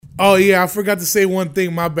Oh, yeah, I forgot to say one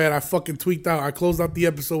thing. My bad. I fucking tweaked out. I closed out the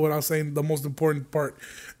episode without saying the most important part.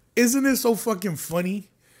 Isn't it so fucking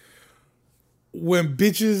funny when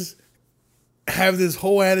bitches have this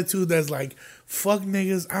whole attitude that's like, fuck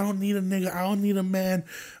niggas, I don't need a nigga, I don't need a man,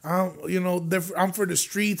 I'm for the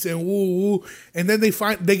streets and woo woo. And then they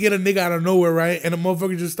get a nigga out of nowhere, right? And the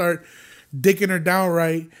motherfucker just start dicking her down,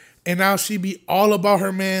 right? And now she be all about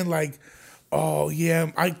her man, like, oh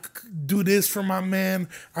yeah, I do this for my man,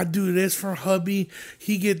 I do this for hubby,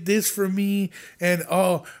 he get this for me, and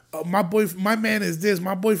my man is this,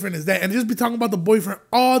 my boyfriend is that, and just be talking about the boyfriend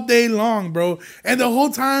all day long, bro. And the whole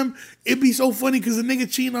time it be so funny because the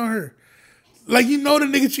nigga cheating on her. Like, the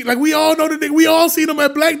nigga cheat. Like, we all know the nigga. We all seen him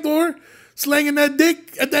at Black Door slanging that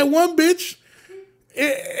dick at that one bitch.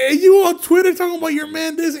 And you on Twitter talking about your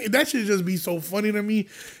man this. That should just be so funny to me.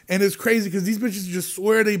 And it's crazy because these bitches just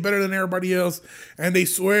swear they better than everybody else. And they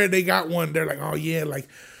swear they got one. They're like, oh yeah, like,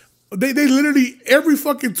 they literally, every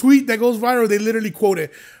fucking tweet that goes viral, they literally quote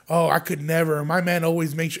it. Oh, I could never. My man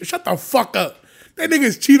always makes sure. Shut the fuck up. That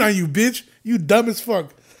nigga's cheat on you, bitch. You dumb as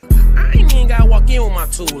fuck. I ain't even gotta walk in with my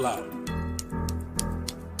tool out.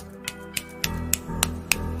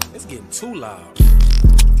 It's getting too loud.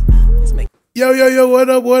 Yo, what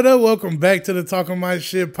up? Welcome back to the Talking My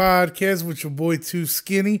Shit podcast with your boy Too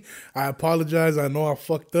Skinny. I apologize. I know I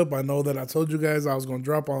fucked up. I know that I told you guys I was going to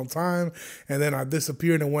drop on time, and then I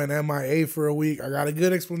disappeared and went MIA for a week. I got a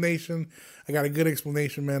good explanation,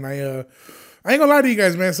 man. I ain't gonna lie to you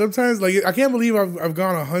guys, man. Sometimes, like, I can't believe I've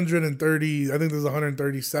gone 130. I think there's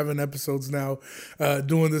 137 episodes now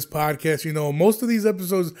doing this podcast. Most of these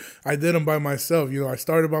episodes I did them by myself. I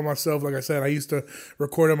started by myself. Like I said, I used to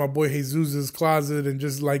record at my boy Jesus's closet and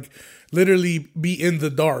just like literally be in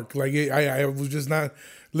the dark. Like I was just not.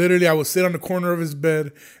 Literally, I would sit on the corner of his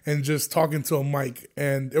bed and just talking to a mic,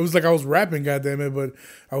 and it was like I was rapping, goddammit, but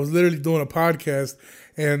I was literally doing a podcast.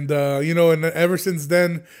 And, and ever since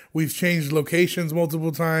then, we've changed locations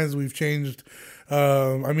multiple times. We've changed,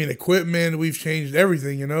 equipment. We've changed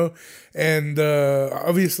everything, And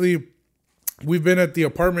obviously, we've been at the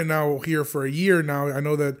apartment now here for a year now. I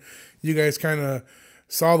know that you guys kind of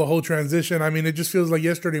saw the whole transition. I mean, it just feels like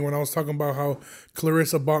yesterday when I was talking about how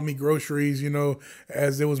Clarissa bought me groceries,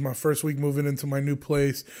 as it was my first week moving into my new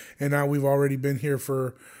place. And now we've already been here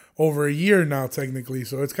for over a year now, technically.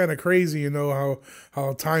 So it's kind of crazy,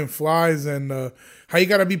 how time flies and how you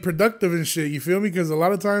got to be productive and shit. You feel me? Because a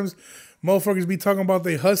lot of times motherfuckers be talking about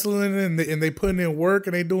they hustling and they putting in work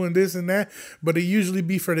and they doing this and that, but it usually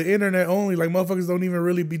be for the internet only. Like, motherfuckers don't even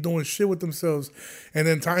really be doing shit with themselves. And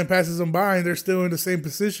then time passes them by and they're still in the same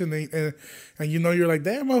position. And you're like,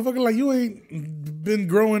 damn, motherfucker, like, you ain't been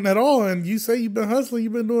growing at all. And you say you've been hustling,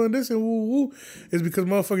 you've been doing this and woo woo. It's because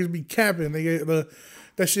motherfuckers be capping. They get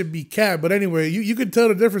that shit be capped. But anyway, you can tell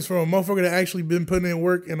the difference from a motherfucker that actually been putting in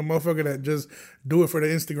work and a motherfucker that just do it for the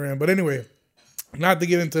Instagram. But anyway, not to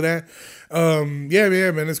get into that.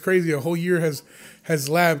 Yeah, man, it's crazy. A whole year has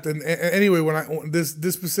lapsed. And anyway, when this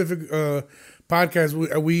specific podcast,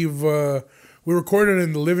 we recorded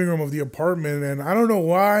in the living room of the apartment, and I don't know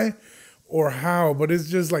why or how, but it's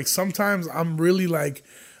just like sometimes I'm really like,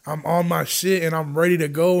 I'm on my shit and I'm ready to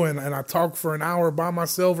go, and I talk for an hour by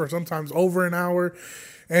myself or sometimes over an hour.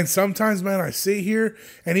 And sometimes, man, I sit here,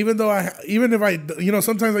 and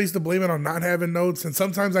sometimes I used to blame it on not having notes, and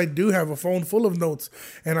sometimes I do have a phone full of notes,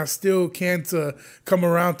 and I still can't come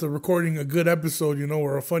around to recording a good episode,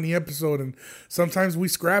 or a funny episode, and sometimes we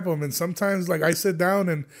scrap them, and sometimes, like, I sit down,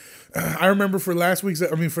 and I remember for last week's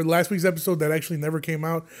episode that actually never came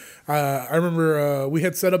out, I remember we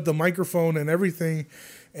had set up the microphone and everything,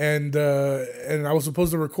 and I was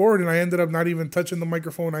supposed to record, and I ended up not even touching the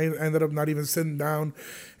microphone. I ended up not even sitting down,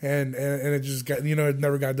 and it just got, it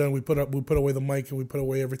never got done. We put away the mic and we put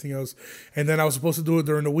away everything else, and then I was supposed to do it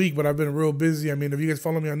during the week, but I've been real busy. I mean, if you guys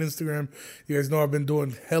follow me on Instagram, you guys know I've been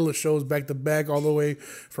doing hella shows back to back, all the way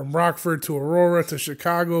from Rockford to Aurora to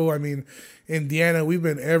Chicago. I mean, Indiana, we've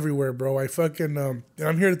been everywhere, bro. I fucking and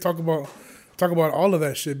I'm here to talk about all of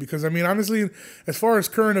that shit, because I mean, honestly, as far as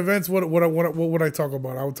current events, what would I talk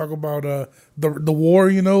about? I would talk about the war.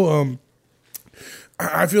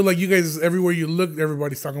 I feel like you guys, everywhere you look,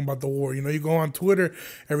 everybody's talking about the war. You go on Twitter,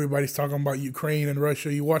 everybody's talking about Ukraine and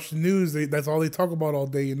Russia. You watch the news, that's all they talk about all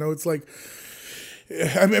day. It's like,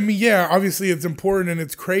 I mean, yeah, obviously it's important and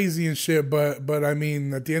it's crazy and shit, but I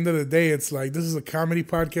mean, at the end of the day, it's like, this is a comedy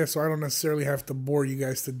podcast, so I don't necessarily have to bore you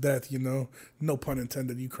guys to death, No pun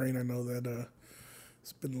intended, Ukraine. I know that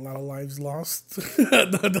it's been a lot of lives lost.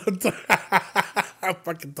 I'm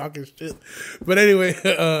fucking talking shit. But anyway,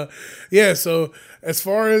 yeah. So as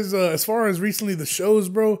far as recently the shows,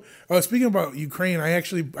 bro. Speaking about Ukraine,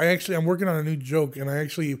 I'm working on a new joke, and I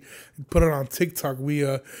actually put it on TikTok. We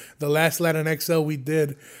the last Latin XL we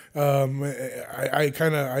did. I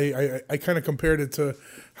kind of compared it to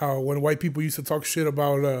how when white people used to talk shit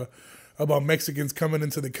about Mexicans coming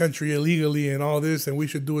into the country illegally and all this, and we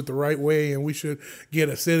should do it the right way, and we should get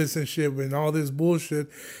a citizenship and all this bullshit.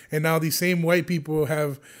 And now these same white people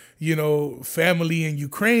have, family in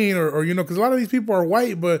Ukraine or because a lot of these people are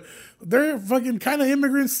white, but they're fucking kind of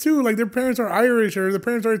immigrants too. Like their parents are Irish or their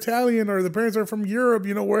parents are Italian or their parents are from Europe,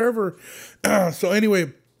 wherever. So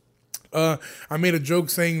anyway, I made a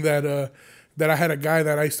joke saying that I had a guy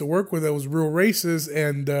that I used to work with that was real racist,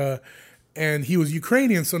 and he was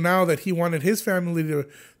Ukrainian. So now that he wanted his family to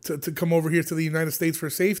come over here to the United States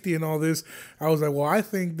for safety and all this, I was like, well, I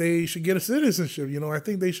think they should get a citizenship. I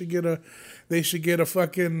think they should do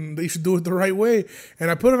it the right way. And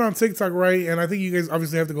I put it on TikTok, right? And I think you guys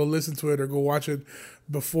obviously have to go listen to it or go watch it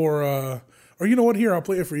before, or you know what? Here, I'll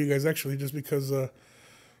play it for you guys actually, just because,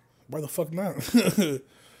 why the fuck not?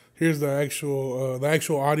 Here's the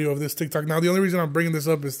actual audio of this TikTok. Now, the only reason I'm bringing this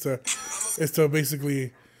up is to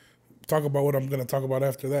basically talk about what I'm going to talk about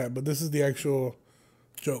after that. But this is the actual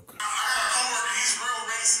joke. I got a coworker, he's real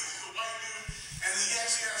racist. He's a white dude, and he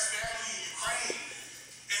actually has family in Ukraine.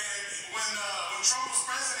 And when Trump was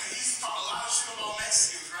president, he used to talk a lot of shit about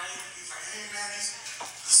Mexicans, right? He's like, hey, man,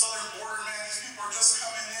 the southern border, man, these people are just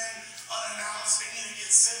coming in unannounced. They need to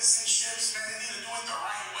get citizenships, man. They need to do it the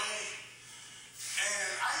right way.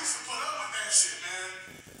 And I used to put up with that shit, man.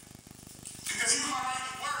 Because he was my right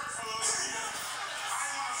to work for those. I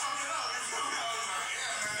didn't want to fuck it up. I was like,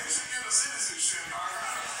 yeah, man, they should get a citizenship, dog.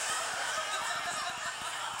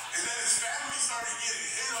 And then his family started getting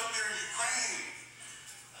hit up there in Ukraine.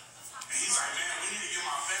 And he's like, man, we need to get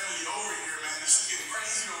my family over here, man. This is getting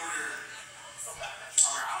crazy over there. I'm like,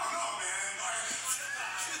 I don't know, man.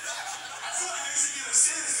 I feel like they should get a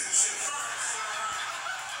citizenship first.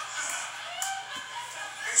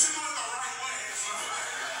 They should do it the right way.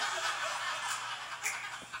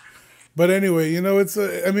 But anyway,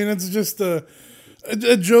 it's just a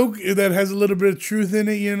joke that has a little bit of truth in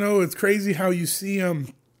it. It's crazy how you see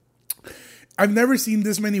I've never seen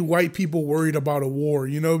this many white people worried about a war.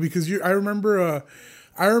 Because I remember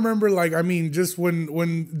just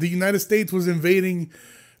when the United States was invading.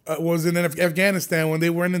 Was in Afghanistan, when they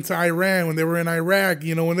went into Iran, when they were in Iraq,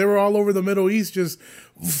 when they were all over the Middle East, just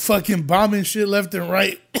fucking bombing shit left and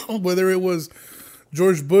right, whether it was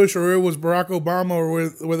George Bush or it was Barack Obama or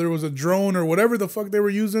whether it was a drone or whatever the fuck they were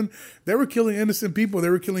using, they were killing innocent people. They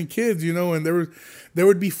were killing kids, and there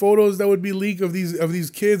would be photos that would be leaked of these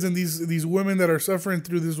kids and these women that are suffering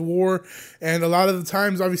through this war. And a lot of the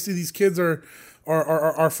times, obviously, these kids are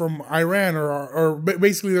from Iran or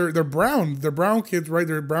basically they're brown. They're brown kids, right?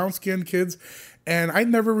 They're brown skinned kids. And I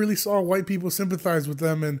never really saw white people sympathize with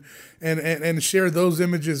them and share those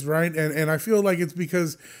images, right? And I feel like it's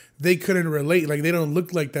because they couldn't relate. Like they don't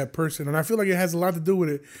look like that person. And I feel like it has a lot to do with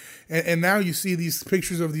it. And now you see these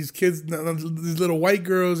pictures of these kids, these little white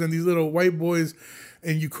girls and these little white boys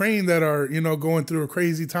in Ukraine that are, going through a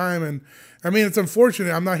crazy time. And I mean, it's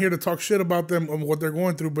unfortunate. I'm not here to talk shit about them and what they're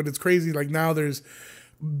going through, but it's crazy. Like now there's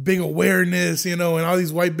big awareness, and all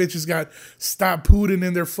these white bitches got "Stop Putin"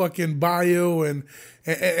 in their fucking bio, and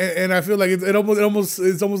I feel like it's almost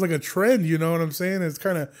like a trend. You know what I'm saying? It's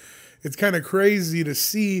kind of crazy to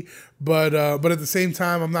see, but at the same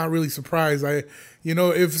time, I'm not really surprised.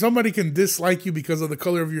 If somebody can dislike you because of the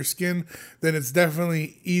color of your skin, then it's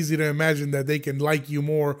definitely easy to imagine that they can like you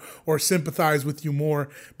more or sympathize with you more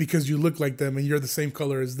because you look like them and you're the same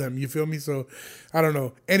color as them. You feel me? So I don't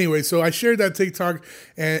know. Anyway, so I shared that TikTok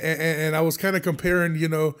and I was kind of comparing,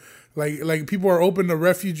 like people are open to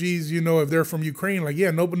refugees, if they're from Ukraine. Like,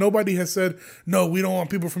 yeah, nobody has said, no, we don't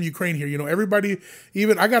want people from Ukraine here. Everybody,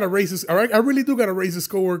 even I really do got a racist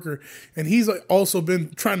coworker, and he's also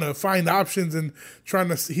been trying to find options and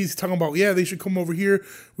he's talking about, yeah, they should come over here.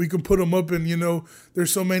 We can put them up, and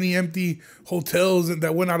there's so many empty hotels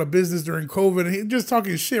that went out of business during COVID, and he's just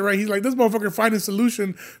talking shit, right? He's like, this motherfucker find a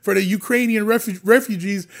solution for the Ukrainian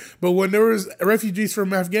refugees, but when there was refugees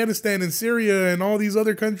from Afghanistan and Syria and all these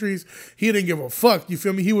other countries, he didn't give a fuck. You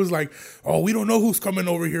feel me? He was like, oh, we don't know who's coming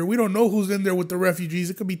over here. We don't know who's in there with the refugees.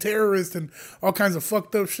 It could be terrorists and all kinds of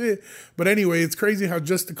fucked up shit. But anyway, it's crazy how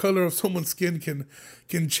just the color of someone's skin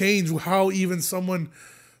can change how even someone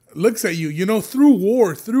looks at you, through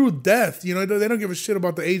war, through death. They don't give a shit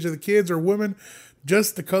about the age of the kids or women,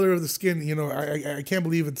 just the color of the skin. I can't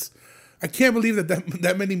believe I can't believe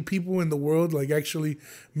that many people in the world like actually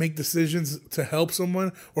make decisions to help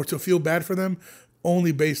someone or to feel bad for them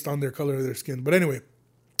only based on their color of their skin. But anyway,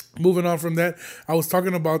 moving on from that, I was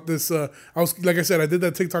talking about this. Like I said, I did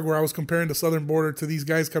that TikTok where I was comparing the southern border to these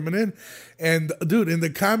guys coming in, and dude, in the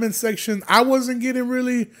comment section, I wasn't getting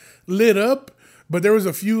really lit up. But there was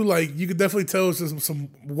a few, like, you could definitely tell it was some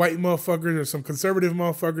white motherfuckers or some conservative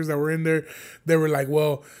motherfuckers that were in there. They were like,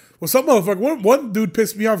 well, some motherfucker, one dude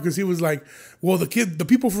pissed me off because he was like, well, the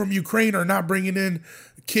people from Ukraine are not bringing in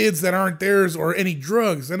kids that aren't theirs or any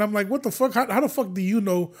drugs. And I'm like, what the fuck? How the fuck do you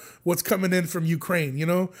know what's coming in from Ukraine, you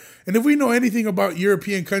know? And if we know anything about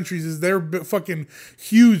European countries, is they're fucking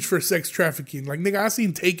huge for sex trafficking. Like, nigga, I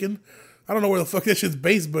seen Taken. I don't know where the fuck that shit's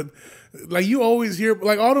based, but like you always hear,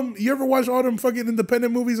 like you ever watch all them fucking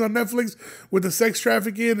independent movies on Netflix with the sex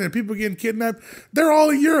trafficking and people getting kidnapped? They're all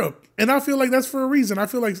in Europe. And I feel like that's for a reason. I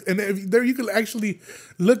feel like, and there you can actually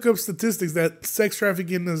look up statistics that sex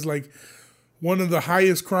trafficking is like one of the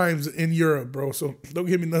highest crimes in Europe, bro. So don't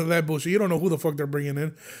give me none of that bullshit. You don't know who the fuck they're bringing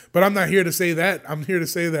in. But I'm not here to say that. I'm here to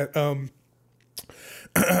say that,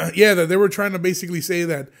 that they were trying to basically say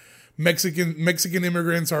that Mexican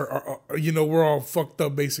immigrants are you know, we're all fucked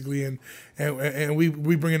up basically, and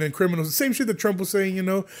we bringing in criminals. The same shit that Trump was saying, you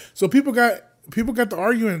know. So people got to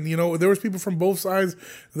arguing, you know. There was people from both sides,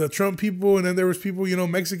 the Trump people, and then there was people, you know,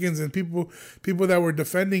 Mexicans and people that were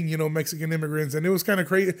defending, you know, Mexican immigrants, and it was kind of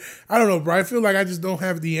crazy. I don't know, bro. I feel like I just don't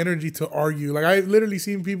have the energy to argue. Like, I literally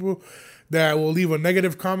seen people that will leave a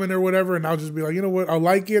negative comment or whatever, and I'll just be like, you know what, I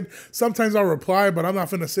like it. Sometimes I'll reply, but I'm not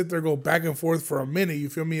finna sit there and go back and forth for a minute, you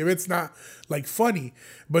feel me? If it's not, like, funny.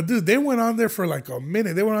 But, dude, they went on there for, like, a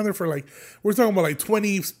minute. They went on there for, like, we're talking about, like,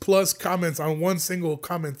 20-plus comments on one single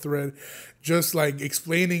comment thread, just, like,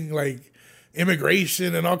 explaining, like,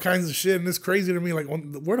 immigration and all kinds of shit. And it's crazy to me, like,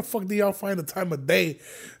 where the fuck do y'all find the time of day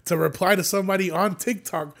to reply to somebody on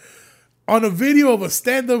TikTok on a video of a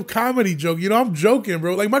stand-up comedy joke? You know, I'm joking,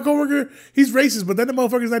 bro. Like, my coworker, he's racist, but then the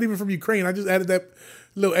motherfucker's not even from Ukraine. I just added that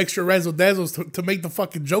little extra razzle-dazzles to make the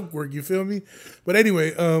fucking joke work, you feel me? But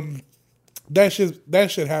anyway, that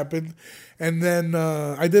shit happened. And then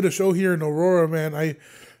I did a show here in Aurora, man.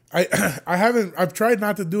 I've tried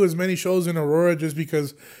not to do as many shows in Aurora just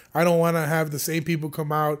because I don't want to have the same people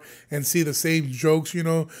come out and see the same jokes, you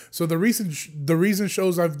know. So the recent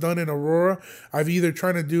shows I've done in Aurora, I've either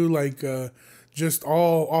trying to do like just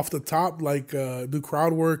all off the top, like do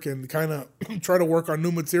crowd work and kind of try to work on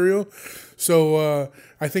new material. So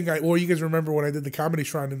I think you guys remember when I did the Comedy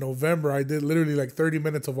Shrine in November, I did literally like 30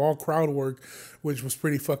 minutes of all crowd work, which was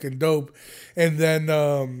pretty fucking dope. And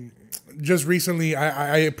then just recently,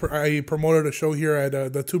 I promoted a show here at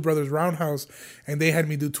the Two Brothers Roundhouse, and they had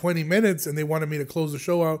me do 20 minutes, and they wanted me to close the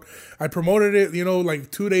show out. I promoted it, you know,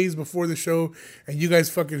 like 2 days before the show, and you guys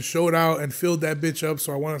fucking showed out and filled that bitch up,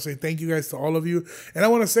 so I want to say thank you guys to all of you. And I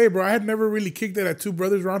want to say, bro, I had never really kicked it at Two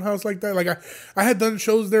Brothers Roundhouse like that. Like, I had done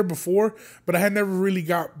shows there before, but I had never really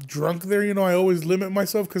got drunk there, you know. I always limit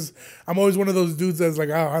myself, because I'm always one of those dudes that's like,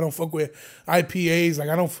 oh, I don't fuck with IPAs. Like,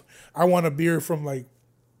 I want a beer from, like,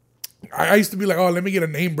 I used to be like, oh, let me get a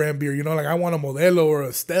name brand beer, you know, like I want a Modelo or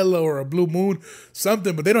a Stella or a Blue Moon,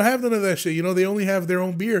 something, but they don't have none of that shit, you know, they only have their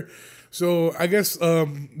own beer. So I guess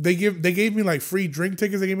they gave me like free drink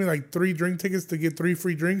tickets. They gave me like 3 drink tickets to get 3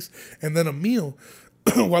 free drinks and then a meal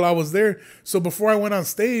while I was there. So before I went on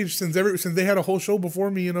stage, since they had a whole show before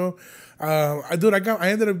me, you know, I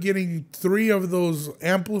ended up getting 3 of those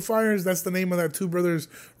amplifiers. That's the name of that Two Brothers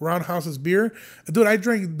Roundhouse's beer. Dude, I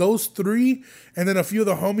drank those 3, and then a few of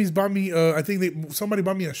the homies bought me. I think somebody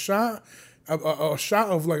bought me a shot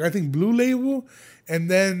of like, I think Blue Label. And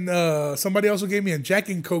then somebody also gave me a Jack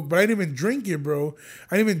and Coke, but I didn't even drink it, bro.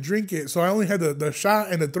 I didn't even drink it. So I only had the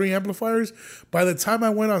shot and the 3 amplifiers. By the time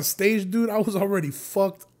I went on stage, dude, I was already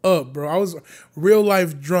fucked up, bro. I was real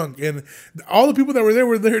life drunk. And all the people that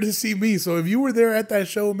were there to see me. So if you were there at that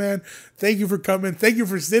show, man, thank you for coming. Thank you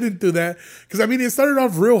for sitting through that. Because, I mean, it started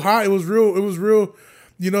off real hot. It was real.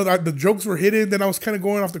 You know, the jokes were hidden. Then I was kind of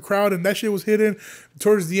going off the crowd, and that shit was hidden.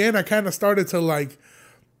 Towards the end, I kind of started to, like,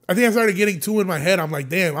 I think I started getting 2 in my head. I'm like,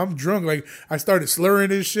 damn, I'm drunk. Like, I started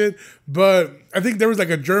slurring and shit. But I think there was like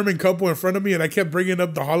a German couple in front of me, and I kept bringing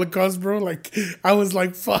up the Holocaust, bro. Like, I was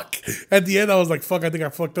like, fuck. At the end, I was like, fuck, I think I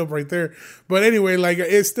fucked up right there. But anyway, like,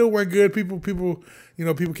 it still went good. People, you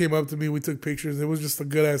know, people came up to me. We took pictures. It was just a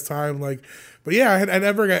good ass time. Like, but yeah, I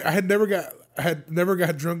had never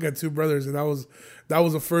got drunk at Two Brothers, and that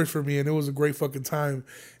was a first for me, and it was a great fucking time.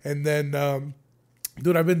 And then,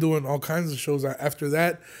 dude, I've been doing all kinds of shows after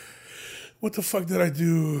that. What the fuck did I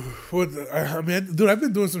do? I mean, dude, I've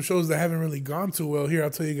been doing some shows that haven't really gone too well. Here, I'll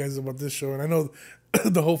tell you guys about this show. And I know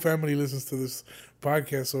the whole family listens to this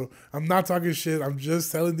podcast, so I'm not talking shit. I'm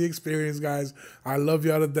just telling the experience, guys. I love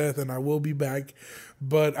y'all to death, and I will be back.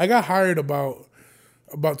 But I got hired about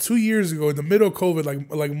 2 years ago in the middle of COVID,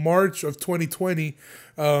 like March of 2020.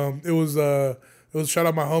 It was shout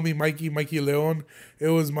out my homie Mikey Leon. It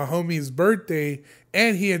was my homie's birthday,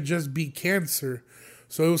 and he had just beat cancer.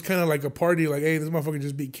 So it was kind of like a party, like, hey, this motherfucker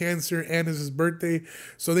just beat cancer, and it's his birthday.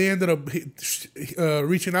 So they ended up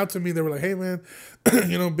reaching out to me. They were like, hey, man,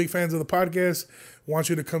 big fans of the podcast. Want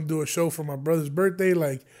you to come do a show for my brother's birthday.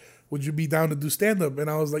 Like, would you be down to do stand-up? And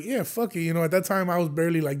I was like, yeah, fuck it. At that time, I was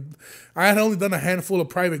barely I had only done a handful of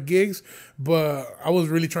private gigs, but I was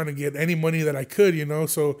really trying to get any money that I could,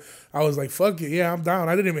 So I was like, fuck it. Yeah, I'm down.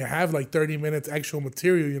 I didn't even have 30 minutes actual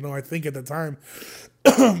material, I think at the time.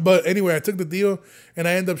 But anyway, I took the deal, and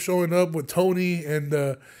I ended up showing up with Tony, and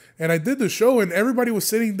I did the show, and everybody was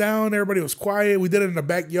sitting down, everybody was quiet. We did it in the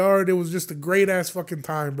backyard. It was just a great ass fucking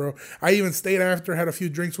time, bro. I even stayed after, had a few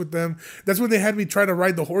drinks with them. That's when they had me try to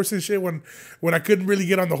ride the horse and shit when I couldn't really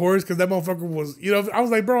get on the horse because that motherfucker was, I was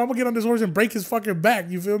like, bro, I'm gonna get on this horse and break his fucking back.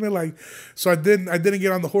 You feel me? So I didn't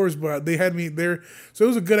get on the horse, but they had me there. So it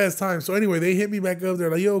was a good ass time. So anyway, they hit me back up. They're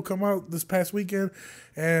like, yo, come out this past weekend.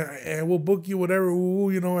 And we'll book you whatever.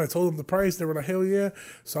 I told them the price. They were like, hell yeah.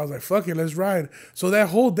 So I was like, fuck it, let's ride. So that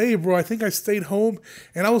whole day, bro, I think I stayed home,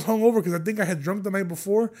 and I was hungover because I think I had drunk the night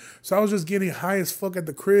before. So I was just getting high as fuck at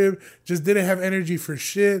the crib. Just didn't have energy for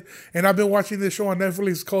shit. And I've been watching this show on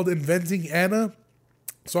Netflix called Inventing Anna.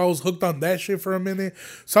 So I was hooked on that shit for a minute.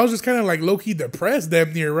 So I was just kind of low-key depressed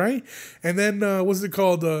damn near, right? And then, what's it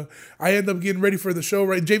called? I end up getting ready for the show,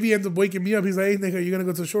 right? JV ends up waking me up. He's like, hey, nigga, you going to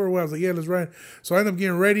go to the show or what? I was like, yeah, let's ride. So I end up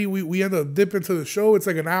getting ready. We end up dipping to the show. It's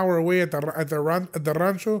like an hour away at the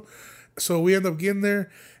rancho. So we end up getting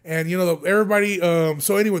there. And, everybody,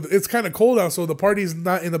 so anyway, it's kind of cold out. So the party's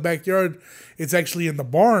not in the backyard. It's actually in the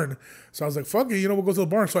barn. So I was like, fuck it, we'll go to the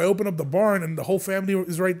barn. So I open up the barn, and the whole family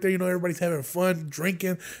is right there. Everybody's having fun,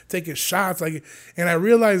 drinking, taking shots. And I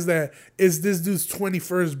realized that it's this dude's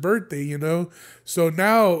 21st birthday, So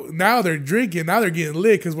now they're drinking. Now they're getting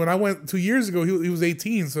lit. Because when I went 2 years ago, he was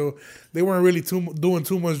 18. So they weren't really doing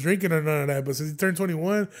too much drinking or none of that. But since he turned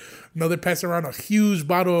 21, they're passing around a huge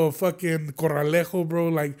bottle of fucking Corralejo,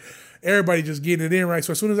 bro. Everybody just getting it in, right?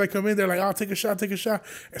 So as soon as I come in, they're like, "Oh, take a shot."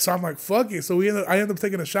 And so I'm like, "Fuck it." So I end up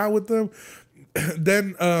taking a shot with them.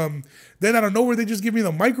 Then out of nowhere, they just give me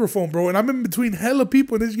the microphone, bro. And I'm in between hella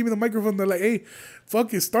people, and they just give me the microphone. They're like, "Hey,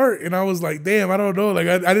 fuck it, start." And I was like, "Damn, I don't know." I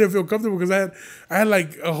didn't feel comfortable because I had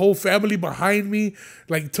a whole family behind me,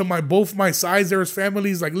 to both my sides. There was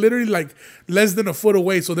families literally less than a foot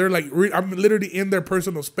away. So they're I'm literally in their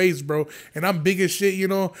personal space, bro. And I'm big as shit,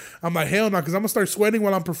 I'm like, hell no, because I'm gonna start sweating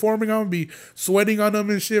while I'm performing. I'm gonna be sweating on them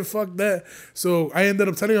and shit. Fuck that. So I ended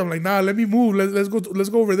up telling them, I'm like, nah, let me move. Let's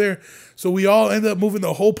go over there. So we all ended up moving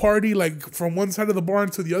the whole party from one side of the barn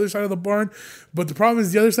to the other side of the barn. But the problem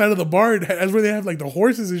is the other side of the barn, that's where they have the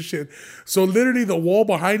horses and shit. So literally the wall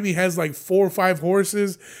behind me has 4 or 5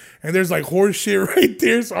 horses, and there's horse shit right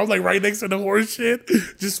there. So I'm right next to the horse shit,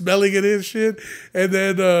 just smelling it and shit. And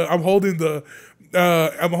then I'm holding the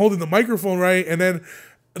microphone, right? And then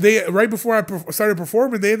right before I started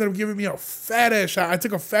performing, they ended up giving me a fat ass shot. I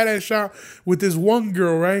took a fat ass shot with this one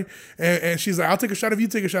girl, right? And she's like, I'll take a shot if you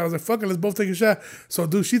take a shot. I was like, fuck it, let's both take a shot. So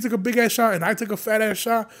dude, she took a big ass shot and I took a fat ass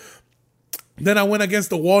shot. Then I went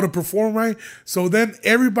against the wall to perform, right? So then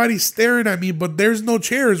everybody's staring at me, but there's no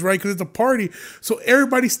chairs, right? Because it's a party. So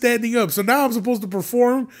everybody's standing up. So now I'm supposed to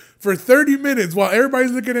perform for 30 minutes while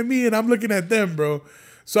everybody's looking at me and I'm looking at them, bro.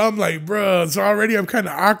 So I'm like, bro, so already I'm kind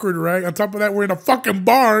of awkward, right? On top of that, we're in a fucking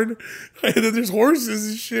barn. And then there's horses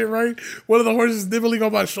and shit, right? One of the horses nibbling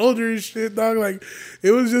on my shoulder and shit, dog.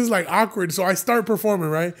 It was just awkward. So I start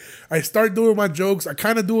performing, right? I start doing my jokes. I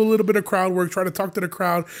kind of do a little bit of crowd work, try to talk to the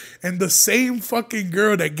crowd. And the same fucking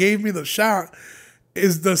girl that gave me the shot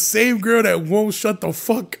is the same girl that won't shut the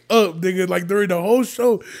fuck up, nigga. During the whole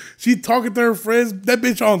show, she talking to her friends. That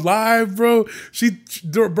bitch on live, bro.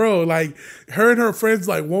 Her and her friends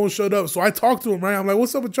won't shut up. So I talk to them, right? I'm like,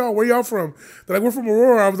 what's up with y'all? Where y'all from? They're like, we're from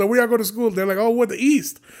Aurora. I was like, where y'all go to school? They're like, oh, we're the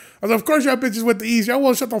East. I was like, of course y'all bitches went the East. Y'all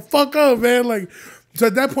won't shut the fuck up, man. So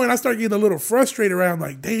at that point, I start getting a little frustrated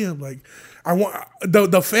around. Damn, I want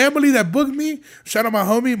the family that booked me. Shout out my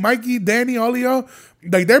homie Mikey, Danny, all of y'all.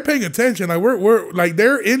 They're paying attention. We're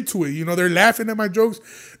they're into it. They're laughing at my jokes.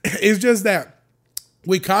 It's just that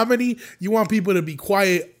With comedy, you want people to be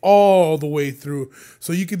quiet all the way through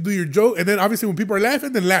so you can do your joke. And then obviously when people are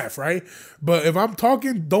laughing, then laugh, right? But if I'm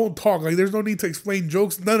talking, don't talk. Like there's no need to explain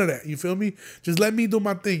jokes, none of that. You feel me? Just let me do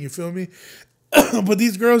my thing, you feel me? But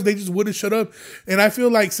these girls, they just wouldn't shut up. And I feel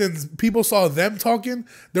like since people saw them talking,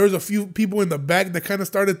 there was a few people in the back that kind of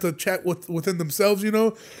started to chat within themselves, you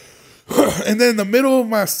know? And then in the middle of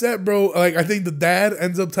my set, bro, like I think the dad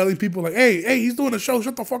ends up telling people like, hey, he's doing a show,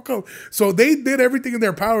 shut the fuck up. So they did everything in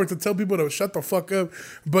their power to tell people to shut the fuck up.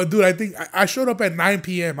 But dude, I think I showed up at 9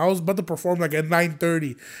 p.m. I was about to perform like at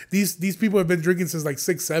 9:30. These people have been drinking since like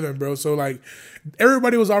 6, 7, bro. So like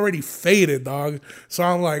everybody was already faded, dog. So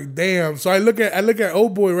I'm like, damn. So I look at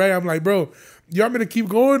old boy, right? I'm like, bro, you want me to keep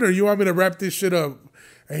going or you want me to wrap this shit up?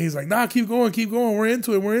 And he's like, nah, keep going. We're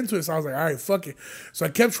into it. So I was like, all right, fuck it. So I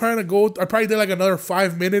kept trying to go. I probably did like another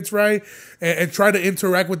 5 minutes, right? And try to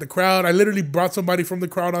interact with the crowd. I literally brought somebody from the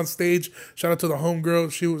crowd on stage. Shout out to the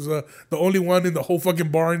homegirl. She was the only one in the whole fucking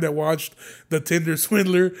barn that watched the Tinder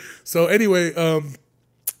swindler. So anyway,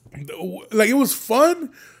 like it was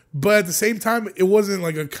fun, but at the same time, it wasn't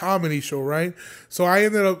like a comedy show, right? So I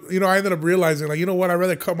ended up realizing like, you know what? I'd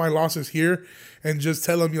rather cut my losses here and just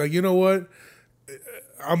tell them like, you know what?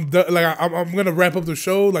 I'm gonna wrap up the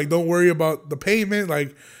show. Like, don't worry about the payment.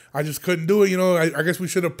 Like, I just couldn't do it. You know, I guess we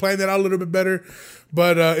should have planned that out a little bit better.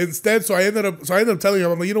 But instead, so I ended up telling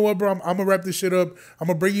him, I'm like, you know what, bro, I'm gonna wrap this shit up. I'm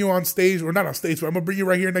gonna bring you on stage, or not on stage, but I'm gonna bring you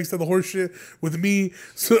right here next to the horse shit with me.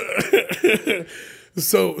 So we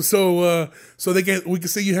can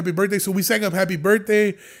sing you happy birthday. So we sang up happy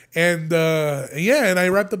birthday, and I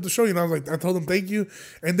wrapped up the show. You know, I told them thank you,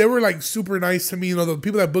 and they were like super nice to me. You know, the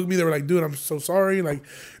people that booked me, they were like, dude, I'm so sorry. Like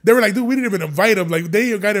they were like, dude, we didn't even invite them. Like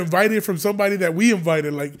they got invited from somebody that we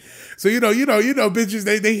invited. Like so, you know, bitches.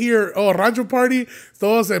 They hear rancho party,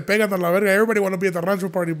 todos se pegan a la verga. Everybody want to be at the rancho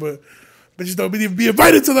party, but. Bitches don't even be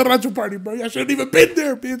invited to the rancho party, bro. I shouldn't even been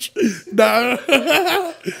there, bitch. Nah.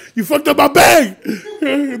 You fucked up my bag.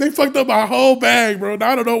 They fucked up my whole bag, bro.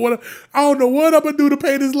 Now I don't know what I'm gonna do to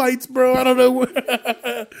pay these lights, bro. I don't know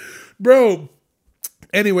what bro.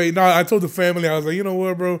 Anyway, I told the family, I was like, you know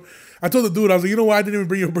what, bro? I told the dude, I was like, you know what, I didn't even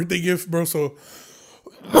bring your birthday gift, bro, so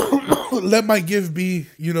let my gift be,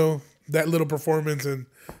 you know, that little performance and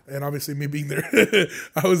obviously me being there.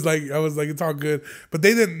 I was like, it's all good. But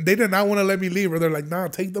they did not want to let me leave. Or they're like, nah,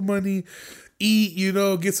 take the money, eat, you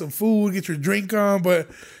know, get some food, get your drink on. But,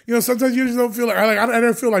 you know, sometimes you just don't feel I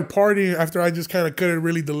don't feel like partying after I just kind of couldn't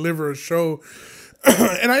really deliver a show.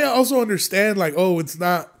 And I also understand like, oh, it's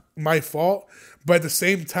not my fault. But at the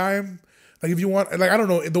same time, like if you want, like, I don't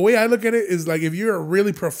know, the way I look at it is like if you're a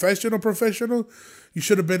really professional,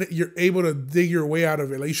 you're able to dig your way out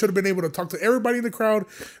of it. Like you should have been able to talk to everybody in the crowd,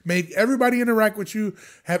 make everybody interact with you,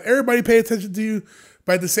 have everybody pay attention to you.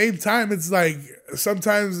 But at the same time, it's like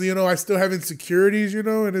sometimes, you know, I still have insecurities, you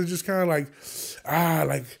know, and it's just kind of like, I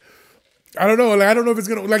don't know. Like, I don't know if it's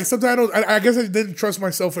going to, like, sometimes I guess I didn't trust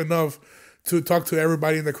myself enough to talk to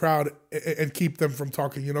everybody in the crowd and keep them from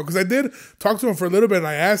talking, you know, because I did talk to them for a little bit and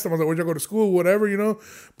I asked them, I was like, where'd you go to school, whatever, you know,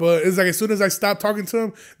 but it's like as soon as I stopped talking to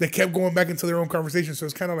them, they kept going back into their own conversation, so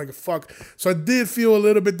it's kind of like a fuck. So I did feel a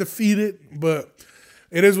little bit defeated, but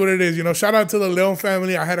it is what it is, you know. Shout out to the Leon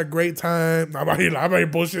family. I had a great time. I'm already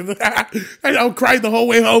bullshit. I cried the whole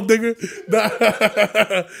way home, nigga.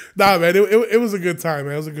 Nah, man, it was a good time,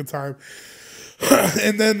 man. It was a good time.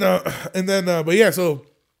 But yeah, so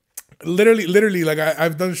literally, like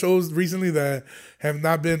I've done shows recently that have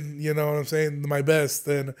not been, you know what I'm saying, my best.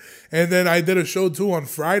 And then I did a show too on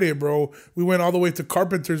Friday, bro. We went all the way to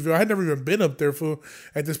Carpentersville. I had never even been up there, fool,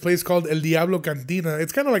 at this place called El Diablo Cantina.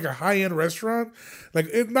 It's kind of like a high-end restaurant. Like,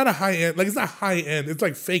 it's not a high-end. Like, it's not high-end. It's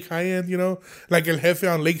like fake high-end, you know? Like El Jefe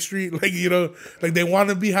on Lake Street. Like, you know, like they want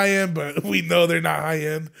to be high-end, but we know they're not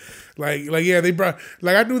high-end. Like yeah, they brought,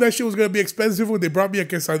 like I knew that shit was gonna be expensive when they brought me a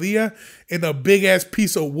quesadilla in a big ass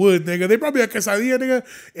piece of wood, nigga. They brought me a quesadilla, nigga,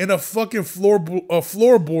 in a fucking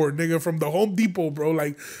floorboard, nigga, from the Home Depot, bro.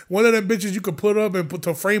 Like one of them bitches you could put up and put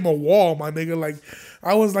to frame a wall, my nigga. Like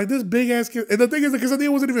I was like, this big ass, and the thing is, the quesadilla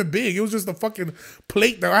wasn't even big. It was just a fucking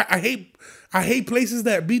plate. Now I hate places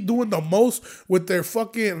that be doing the most with their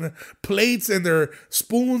fucking plates and their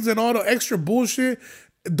spoons and all the extra bullshit.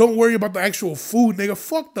 Don't worry about the actual food, nigga.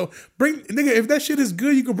 Fuck though. Nigga, if that shit is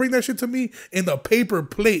good, you can bring that shit to me in the paper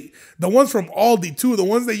plate. The ones from Aldi too, the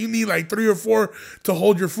ones that you need like 3 or 4 to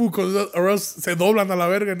hold your food, or else se doblan a la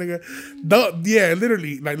verga, nigga. Yeah,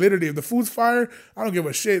 literally, if the food's fire, I don't give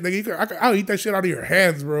a shit, nigga. I'll eat that shit out of your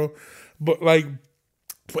hands, bro. But like,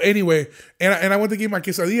 But anyway, and I went to get my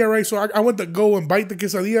quesadilla, right? So I went to go and bite the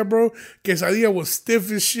quesadilla, bro. Quesadilla was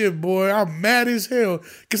stiff as shit, boy. I'm mad as hell.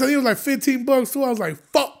 Quesadilla was like $15 too. I was like,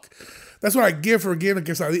 fuck. That's what I get for getting a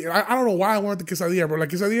quesadilla. I don't know why I wanted the quesadilla, bro. Like,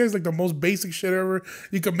 quesadilla is like the most basic shit ever.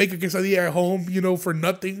 You can make a quesadilla at home, for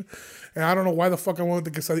nothing. And I don't know why the fuck I wanted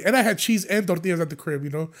the quesadilla. And I had cheese and tortillas at the crib,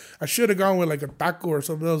 I should have gone with like a taco or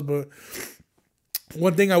something else, but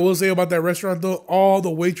one thing I will say about that restaurant, though, all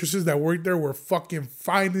the waitresses that worked there were fucking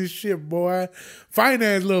fine as shit, boy. Fine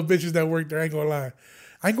ass little bitches that worked there, I ain't gonna lie.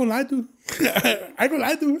 I ain't gonna lie, dude. I ain't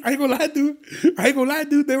gonna lie,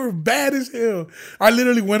 dude. They were bad as hell. I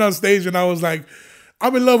literally went on stage and I was like,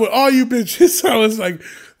 I'm in love with all you bitches. I was like,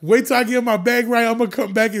 wait till I get my bag right. I'm gonna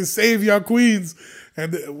come back and save y'all queens.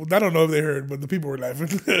 And I don't know if they heard, but the people were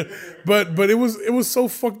laughing. but it was so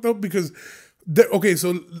fucked up because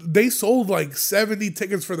so they sold like 70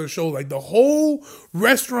 tickets for the show. Like the whole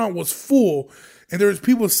restaurant was full, and there was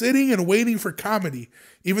people sitting and waiting for comedy.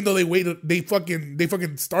 Even though they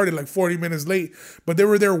fucking started like 40 minutes late, but they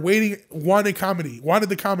were there waiting, wanted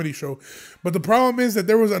the comedy show. But the problem is that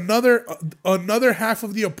there was another half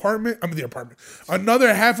of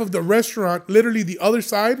another half of the restaurant, literally the other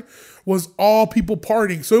side, was all people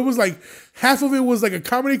partying. So it was like half of it was like a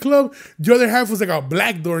comedy club, the other half was like a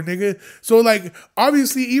black door, nigga. So like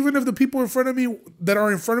obviously, even if the people in front of me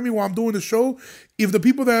while I'm doing the show, if the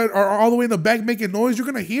people that are all the way in the back making noise, you're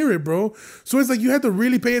gonna hear it, bro. So it's like you had to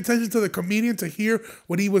really pay attention to the comedian to hear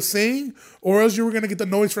what he was saying, or else you were gonna get the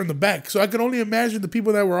noise from the back. So I can only imagine the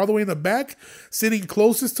people that were all the way in the back, sitting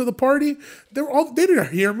closest to the party, they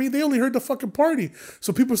didn't hear me. They only heard the fucking party.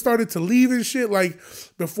 So people started to leave and shit like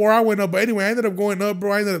before I went up. But anyway, I ended up going up,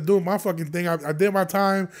 bro. I ended up doing my fucking thing. I did my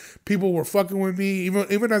time. People were fucking with me.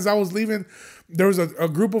 Even as I was leaving, there was a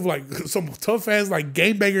group of like some tough ass like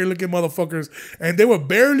gangbanger looking motherfuckers, and they would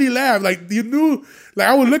barely laugh. Like you knew, like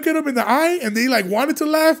I would look at them in the eye, and they like wanted to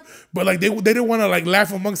laugh, but like they didn't want to like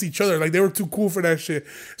laugh amongst each other. Like they were too cool for that shit.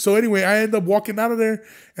 So anyway, I ended up walking out of there,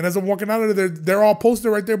 and as I'm walking out of there, they're all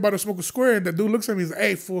posted right there by the Smoker Square, and the dude looks at me, he's like,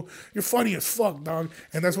 "Hey fool, you're funny as fuck, dog."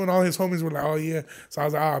 And that's when all his homies were like, "Oh yeah." So I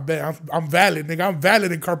was like, "Oh, I bet I'm valid, nigga. I'm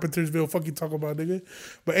valid in Carpentersville. Fuck you talk about, nigga."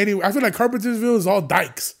 But anyway, I feel like Carpentersville is all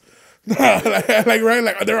dykes. like right,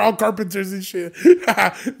 like they're all carpenters and shit.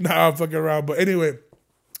 Nah, I'm fucking around. But anyway,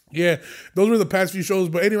 yeah, those were the past few shows.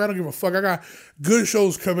 But anyway, I don't give a fuck. I got good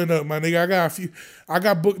shows coming up, my nigga. I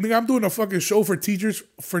got booked. Nigga, I'm doing a fucking show for teachers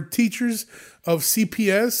of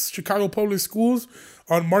CPS, Chicago Public Schools,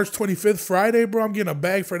 on March 25th, Friday, bro. I'm getting a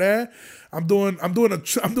bag for that. I'm doing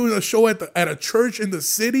a show at a church in the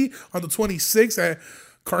city on the 26th at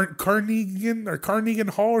Carnegie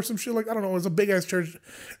Hall or some shit like, I don't know. It's a big ass church.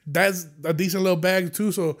 That's a decent little bag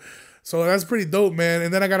too. So that's pretty dope, man.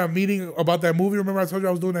 And then I got a meeting about that movie. Remember I told you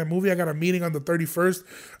I was doing that movie? I got a meeting on the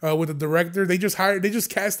 31st with the director. They just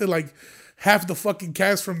casted like half the fucking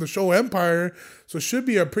cast from the show Empire. So it should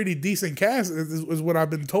be a pretty decent cast is what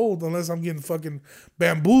I've been told, unless I'm getting fucking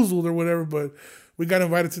bamboozled or whatever. But we got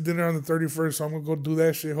invited to dinner on the 31st, so I'm gonna go do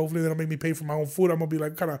that shit. Hopefully they don't make me pay for my own food. I'm gonna be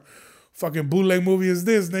like, kind of fucking bootleg movie is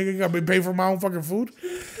this, nigga? Got me pay for my own fucking food.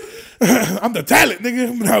 I'm the talent,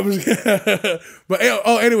 nigga. No, but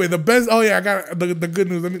anyway, the best. Oh yeah, I got the good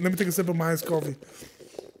news. Let me take a sip of my iced coffee.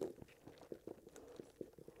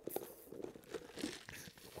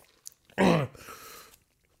 All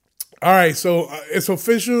right, so it's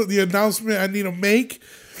official. The announcement I need to make.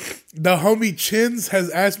 The homie Chins has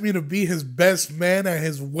asked me to be his best man at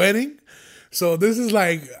his wedding. So this is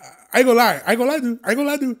like, I ain't gonna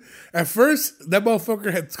lie, dude. At first, that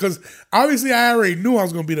motherfucker had, because obviously I already knew I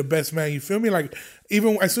was gonna be the best man. You feel me? Like,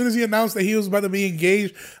 even as soon as he announced that he was about to be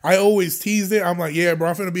engaged, I always teased it. I'm like, yeah, bro,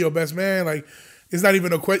 I'm finna be your best man. Like, it's not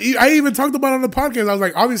even a question. I even talked about it on the podcast. I was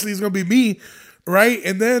like, obviously it's gonna be me, right?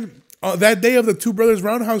 And then that day of the Two Brothers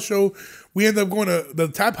Roundhouse show, we ended up going to the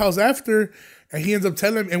Tap House after. And he ends up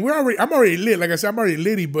telling me, and I'm already lit. Like I said, I'm already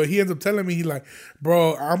litty, but he ends up telling me, he's like,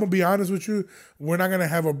 bro, I'm going to be honest with you. We're not going to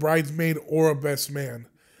have a bridesmaid or a best man.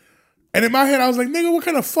 And in my head, I was like, nigga, what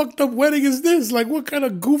kind of fucked up wedding is this? Like, what kind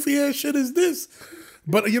of goofy ass shit is this?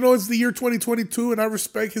 But, it's the year 2022, and I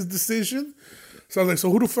respect his decision. So I was like, so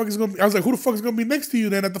who the fuck is going to be, who the fuck is going to be next to you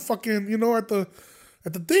then at the fucking, at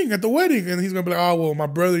the wedding? And he's going to be like, oh, well, my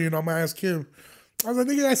brother, I'm going to ask him. I was like,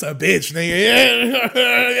 nigga, that's a bitch, nigga.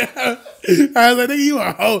 Yeah. I was like, nigga, you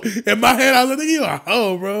a hoe. In my head, I was like, nigga, you a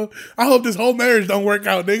hoe, bro. I hope this whole marriage don't work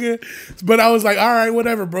out, nigga. But I was like, all right,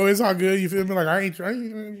 whatever, bro. It's all good. You feel me? Like, I ain't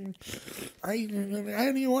even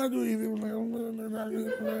want to do it.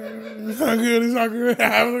 It's all good. It's all good.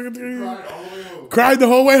 Cried the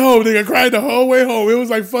whole way home, nigga. Cried the whole way home. It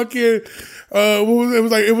was like fucking,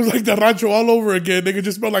 It was like the rancho all over again, nigga.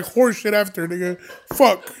 Just smelled like horse shit after, nigga.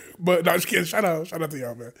 Fuck. But no, just kidding. Shout out to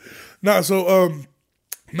y'all, man.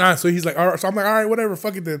 So he's like, all right. So I'm like, all right, whatever,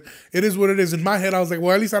 fuck it then. It is what it is. In my head, I was like,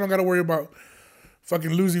 well, at least I don't got to worry about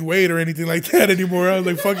fucking losing weight or anything like that anymore. I was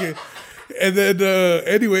like, fuck it. And then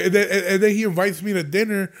anyway, and then he invites me to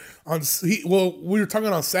dinner we were talking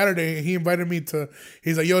on Saturday, and he invited me to.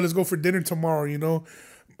 He's like, yo, let's go for dinner tomorrow. You know,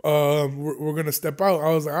 we're gonna step out.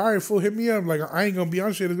 I was like, all right, fool, hit me up. Like, I ain't gonna be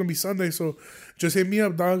on shit. It's gonna be Sunday, so just hit me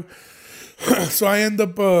up, dog. So I end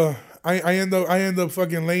up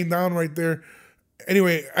fucking laying down right there.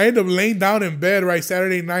 Anyway, I end up laying down in bed right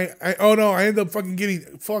Saturday night. I end up fucking getting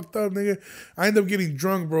fucked up, nigga. I end up getting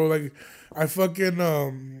drunk, bro. Like, I fucking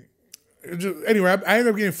anyway, I ended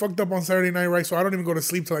up getting fucked up on Saturday night, right? So I don't even go to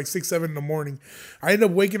sleep till like 6, 7 in the morning. I end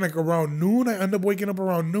up waking like around noon. I end up waking up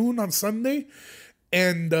around noon on Sunday,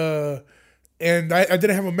 and I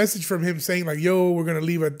didn't have a message from him saying like, yo, we're gonna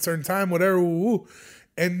leave at a certain time, whatever. Woo.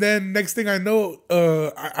 And then next thing I know,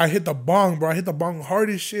 I hit the bong, bro. I hit the bong hard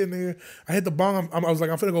as shit, nigga. I hit the bong. I was like,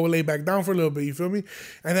 I'm finna go lay back down for a little bit, you feel me?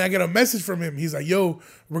 And then I get a message from him. He's like, yo,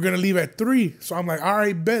 we're gonna leave at 3. So I'm like, all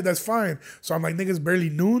right, bet, that's fine. So I'm like, nigga, it's barely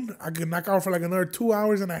noon. I could knock out for like another 2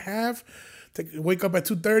 hours and a half. Wake up at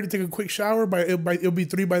 2:30, take a quick shower. It'll be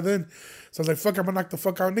 3 by then. So I was like, fuck, I'm gonna knock the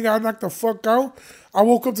fuck out. Nigga, I knocked the fuck out. I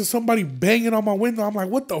woke up to somebody banging on my window. I'm like,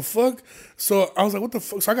 what the fuck? So I was like, what the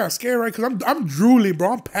fuck? So I got scared, right? Because I'm drooling,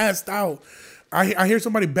 bro. I'm passed out. I hear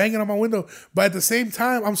somebody banging on my window. But at the same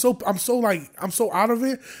time, I'm so out of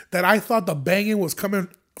it that I thought the banging was coming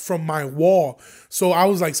from my wall. So I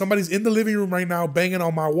was like, somebody's in the living room right now banging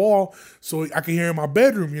on my wall, so I can hear in my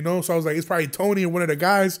bedroom, you know? So I was like, it's probably Tony or one of the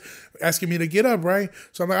guys asking me to get up, right?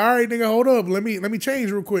 So I'm like, all right, nigga, hold up. Let me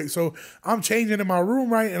change real quick. So I'm changing in my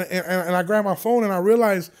room, right? And I grab my phone and I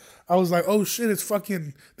realized, I was like, oh shit, it's fucking, I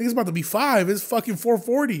think it's about to be 5. It's fucking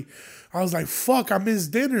 4:40. I was like, fuck, I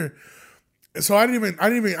missed dinner. So I didn't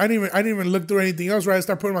even look through anything else, right? I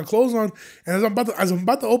start putting my clothes on, and as I'm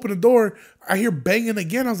about to open the door, I hear banging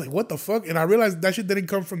again. I was like, what the fuck? And I realized that shit didn't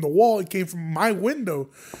come from the wall, it came from my window.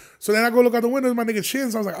 So then I go look out the window, my nigga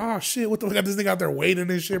Chins. I was like, oh shit, what the fuck? I got this nigga out there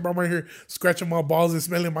waiting and shit, bro. I'm right here scratching my balls and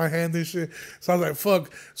smelling my hand and shit. So I was like,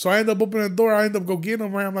 fuck. So I end up opening the door, I end up go getting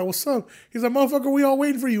him, right? I'm like, what's up? He's like, motherfucker, we all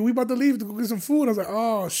waiting for you. We about to leave to go get some food. I was like,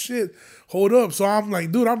 oh shit, hold up. So I'm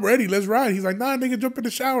like, dude, I'm ready. Let's ride. He's like, nah, nigga, jump in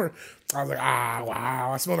the shower. I was like,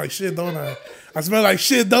 wow, I smell like shit, don't I? I smell like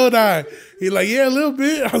shit, don't I? He's like, yeah, a little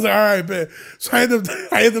bit. I was like, all right, bet. So I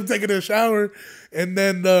end up taking a shower, and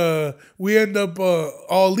then we end up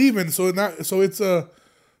all leaving. So it's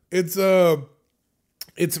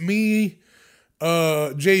me,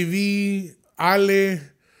 JV, Ale,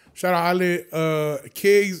 shout out Ale,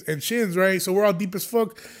 Kiggs, and Chins, right? So we're all deep as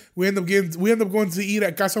fuck. We end up going to eat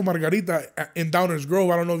at Casa Margarita in Downers Grove.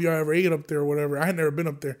 I don't know if y'all ever ate up there or whatever. I had never been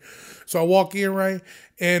up there. So I walk in, right,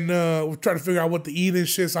 and we're trying to figure out what to eat and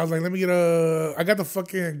shit. So I was like, let me get I got the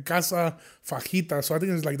fucking Casa Fajita. So I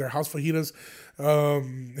think it's like their house fajitas.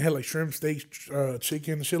 It had like shrimp, steak,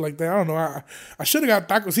 chicken, shit like that. I don't know. I should have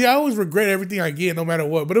got tacos. See, I always regret everything I get, no matter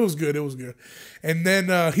what. But it was good. It was good. And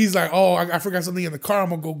then he's like, oh, I forgot something in the car. I'm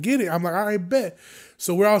going to go get it. I'm like, all right, bet.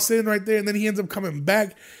 So we're all sitting right there. And then he ends up coming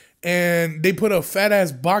back. And they put a fat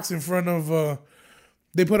ass box in front of Ale.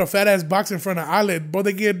 Bro,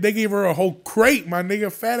 they gave her a whole crate, my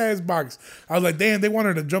nigga, fat ass box. I was like, damn, they want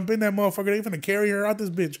her to jump in that motherfucker. They finna carry her out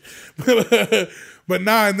this bitch. But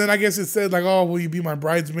nah, and then I guess it said like, oh, will you be my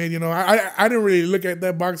bridesmaid? You know, I didn't really look at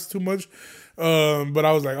that box too much. But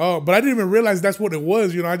I was like, oh, but I didn't even realize that's what it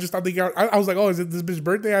was. You know, I just thought I was like, oh, is it this bitch's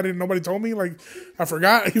birthday? Nobody told me. Like, I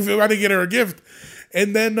forgot. You feel me? I didn't get her a gift.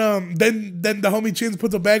 And then the homie Chins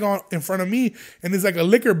puts a bag on in front of me, and it's like a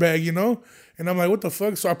liquor bag, you know. And I'm like, what the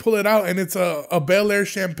fuck? So I pull it out, and it's a Bel Air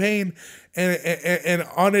champagne, and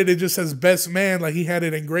on it just says best man, like he had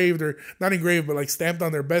it engraved, or not engraved, but like stamped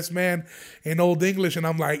on there, best man in Old English. And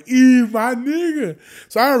I'm like, my nigga.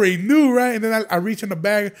 So I already knew, right? And then I reach in the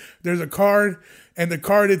bag, there's a card, and the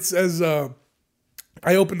card, it says, I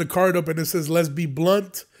open the card up, and it says, let's be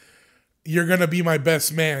blunt. You're going to be my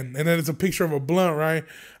best man. And then it's a picture of a blunt, right?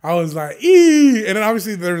 I was like, And then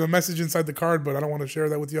obviously there's a message inside the card, but I don't want to share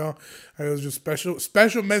that with y'all. It was just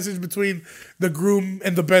special message between the groom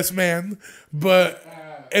and the best man.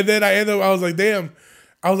 And then I was like, damn,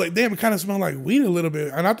 it kind of smelled like weed a little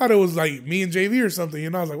bit. And I thought it was like me and JV or something.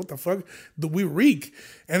 You know, I was like, what the fuck? We reek.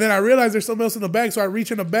 And then I realized there's something else in the bag. So I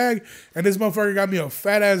reach in the bag, and this motherfucker got me a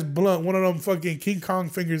fat ass blunt, one of them fucking King Kong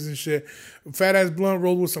fingers and shit. Fat ass blunt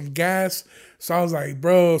rolled with some gas. So I was like,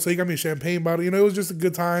 bro. So he got me a champagne bottle. You know, it was just a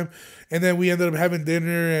good time. And then we ended up having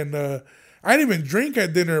dinner, and I didn't even drink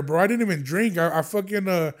at dinner, bro. I didn't even drink. I fucking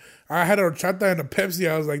I had a horchata and a Pepsi.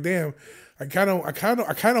 I was like, damn, I kind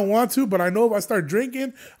of want to, but I know if I start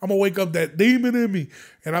drinking, I'm gonna wake up that demon in me,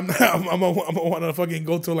 and I'm gonna want to fucking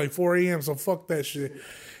go till like 4 a.m. So fuck that shit.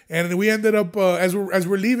 And we ended up as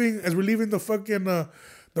we're leaving the fucking the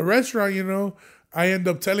restaurant, you know. I end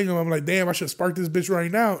up telling him, I'm like, damn, I should spark this bitch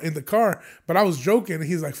right now in the car. But I was joking. And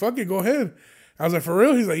he's like, fuck it, go ahead. I was like, for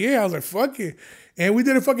real? He's like, yeah. I was like, fuck it. And we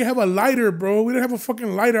didn't fucking have a lighter, bro. We didn't have a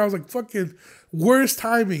fucking lighter. I was like, fucking worst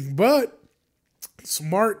timing. But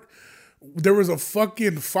smart. There was a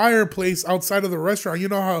fucking fireplace outside of the restaurant. You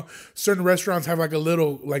know how certain restaurants have like a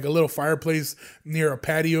little fireplace near a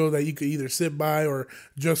patio that you could either sit by or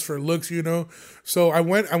just for looks, you know. So I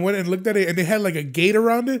went and looked at it, and they had like a gate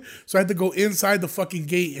around it. So I had to go inside the fucking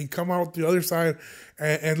gate and come out the other side,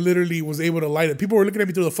 and literally was able to light it. People were looking at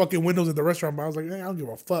me through the fucking windows at the restaurant, but I was like, hey, I don't give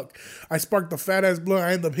a fuck. I sparked the fat ass blunt.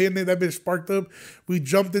 I ended up hitting it. That bitch sparked up. We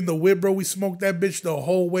jumped in the whip, bro. We smoked that bitch the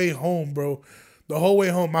whole way home, bro. The whole way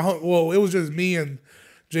home. It was just me and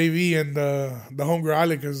JV and the homegirl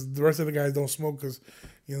Ali, because the rest of the guys don't smoke because,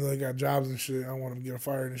 you know, they got jobs and shit. I don't want them getting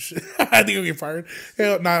fired and shit. I think they'll get fired.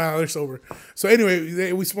 Hell, nah, they're sober. So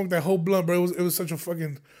anyway, we smoked that whole blunt, bro. It was such a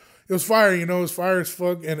fucking, it was fire, you know. It was fire as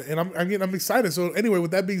fuck, and I'm excited. So anyway,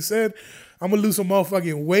 with that being said, I'm gonna lose some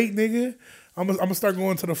motherfucking weight, nigga. I'm gonna start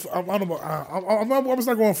going to the. I'm gonna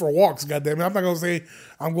start going for walks. Goddamn it! I'm not gonna say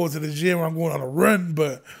I'm going to the gym or I'm going on a run,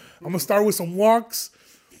 but I'm gonna start with some walks.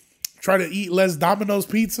 Try to eat less Domino's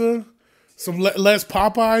pizza, some less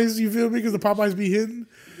Popeyes. You feel me? Because the Popeyes be hitting.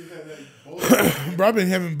 Bro, I've been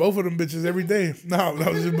having both of them bitches every day. No,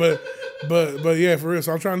 but yeah, for real.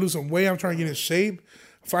 So I'm trying to lose some weight. I'm trying to get in shape.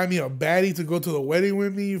 Find me a baddie to go to the wedding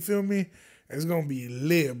with me. You feel me? It's gonna be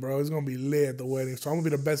lit, bro. It's gonna be lit at the wedding. So I'm gonna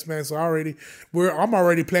be the best man. So I'm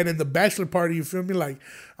already planning the bachelor party. You feel me? Like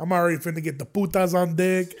I'm already finna get the putas on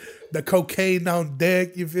deck, the cocaine on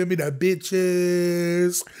deck. You feel me? The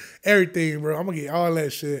bitches, everything, bro. I'm gonna get all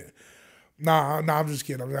that shit. Nah, I'm just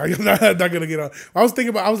kidding. I'm not gonna get on. I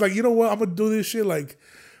was like, you know what? I'm gonna do this shit like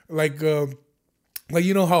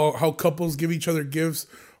you know how couples give each other gifts.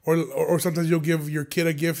 Or sometimes you'll give your kid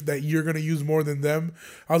a gift that you're going to use more than them.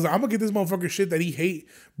 I was like, I'm going to get this motherfucker shit that he hate,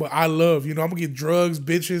 but I love. You know, I'm going to get drugs,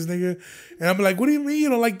 bitches, nigga. And I'm like, what do you mean you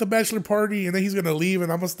don't like the bachelor party? And then he's going to leave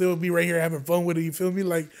and I'm going to still be right here having fun with it. You feel me?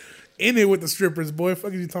 Like, in it with the strippers, boy.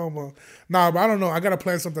 Fuck is you talking about? Nah, but I don't know. I got to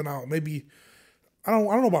plan something out. Maybe, I don't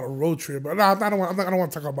know about a road trip. But nah, I don't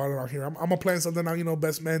want to talk about it out here. I'm going to plan something out, you know,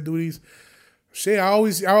 best man duties. Shit, I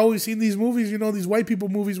always seen these movies, you know, these white people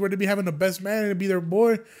movies where they be having the best man and it be their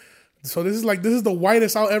boy. So this is the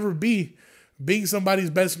whitest I'll ever be, being somebody's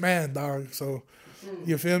best man, dog. So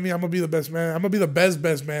you feel me? I'm gonna be the best man. I'm gonna be the best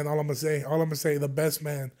man. All I'm gonna say, the best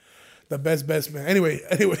man, the best man. Anyway,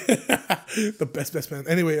 the best man.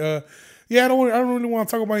 Anyway, yeah, I don't really want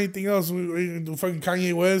to talk about anything else. Fucking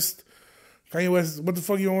Kanye West. What the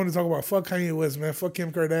fuck you want to talk about? Fuck Kanye West, man. Fuck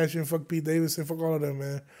Kim Kardashian. Fuck Pete Davidson. Fuck all of them,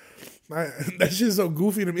 man. That shit's so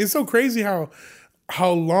goofy to me. It's so crazy how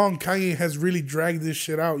long Kanye has really dragged this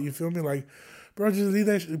shit out. You feel me? Like, bro, just leave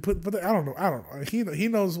that shit. I don't know. He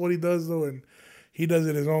knows what he does though, and he does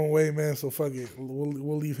it his own way, man. So fuck it.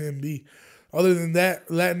 We'll leave him be. Other than that,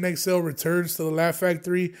 Latinx returns to the Laugh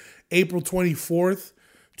Factory April 24th,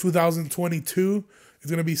 2022. It's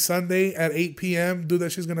going to be Sunday at 8 p.m. Dude,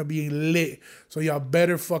 that shit's going to be lit. So y'all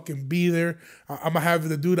better fucking be there. I'm going to have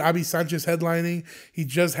the dude, Abby Sanchez, headlining. He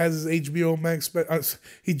just has his HBO Max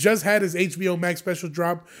special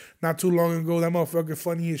drop not too long ago. That motherfucker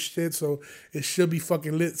funny as shit. So it should be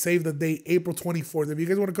fucking lit. Save the date, April 24th. If you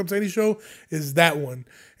guys want to come to any show, it's that one.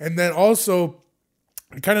 And then also,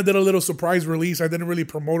 I kind of did a little surprise release. I didn't really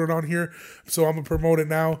promote it on here, so I'm going to promote it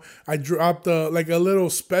now. I dropped a little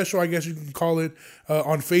special, I guess you can call it,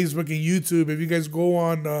 on Facebook and YouTube. If you guys go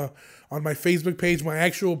on my Facebook page, my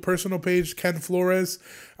actual personal page, Ken Flores,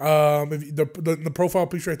 if the profile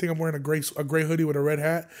picture, I think I'm wearing a gray hoodie with a red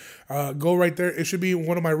hat. Go right there. It should be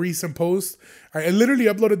one of my recent posts. I literally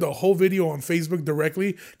uploaded the whole video on Facebook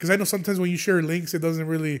directly, because I know sometimes when you share links, it doesn't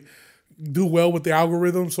really do well with the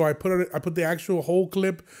algorithm, so I put the actual whole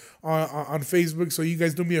clip on Facebook. So you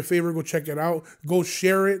guys do me a favor, go check it out, go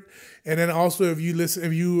share it, and then also if you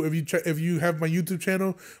have my YouTube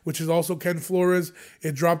channel, which is also Ken Flores,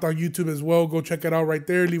 it dropped on YouTube as well. Go check it out right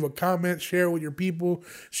there. Leave a comment, share it with your people,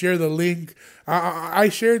 share the link. I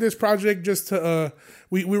shared this project just to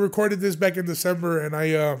we recorded this back in December, and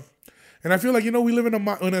I feel like, you know, we live in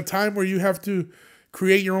a time where you have to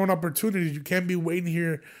create your own opportunities. You can't be waiting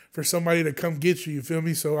here for somebody to come get you. You feel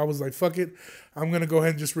me? So I was like, fuck it. I'm going to go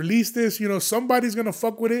ahead and just release this. You know, somebody's going to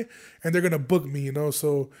fuck with it and they're going to book me, you know.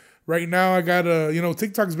 So right now I got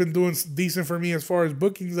TikTok's been doing decent for me as far as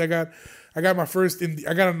bookings. I got my first.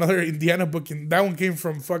 I got another Indiana booking. That one came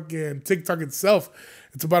from fucking TikTok itself.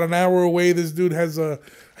 It's about an hour away. This dude has a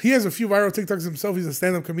few viral TikToks himself. He's a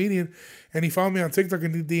stand-up comedian, and he found me on TikTok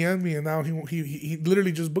and he DM'd me, and now he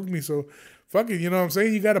literally just booked me. So fuck it, you know what I'm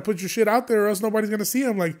saying? You got to put your shit out there, or else nobody's gonna see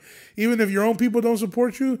him. Like, even if your own people don't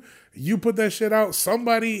support you, you put that shit out,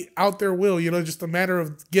 somebody out there will. You know, just a matter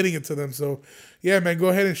of getting it to them. So yeah, man, go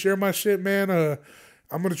ahead and share my shit, man.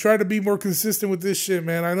 I'm going to try to be more consistent with this shit,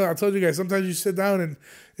 man. I know I told you guys, sometimes you sit down and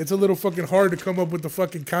it's a little fucking hard to come up with the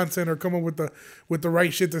fucking content or come up with the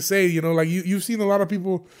right shit to say. You know, like you've seen a lot of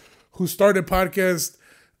people who started podcasts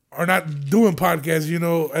are not doing podcasts, you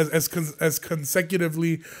know, as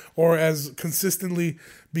consecutively or as consistently,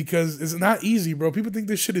 because it's not easy, bro. People think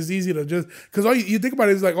this shit is easy to just, because all you think about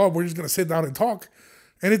it is like, oh, we're just going to sit down and talk.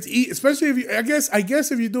 And it's especially if you, I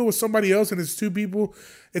guess if you do it with somebody else and it's two people,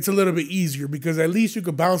 it's a little bit easier because at least you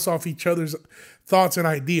could bounce off each other's thoughts and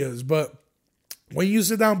ideas. But when you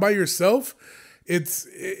sit down by yourself,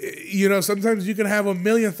 you know, sometimes you can have a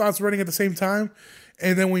million thoughts running at the same time,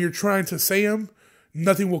 and then when you're trying to say them,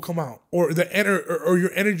 nothing will come out, or or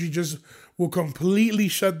your energy just will completely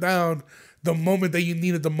shut down the moment that you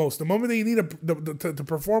need it the most. The moment that you need to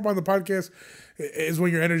perform on the podcast is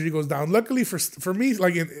when your energy goes down. Luckily for me,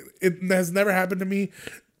 like it has never happened to me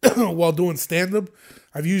while doing stand-up.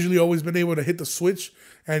 I've usually always been able to hit the switch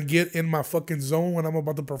and get in my fucking zone when I'm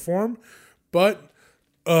about to perform. But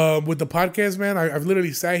with the podcast, man, I've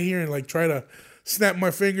literally sat here and like try to snap my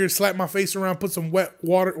fingers, slap my face around, put some put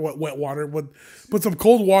some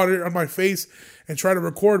cold water on my face and try to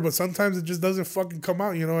record. But sometimes it just doesn't fucking come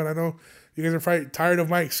out, you know. And I know you guys are probably tired of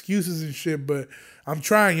my excuses and shit, but I'm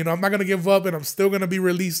trying, you know. I'm not gonna give up, and I'm still gonna be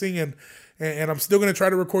releasing, and I'm still gonna try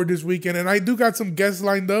to record this weekend. And I do got some guests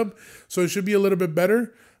lined up, so it should be a little bit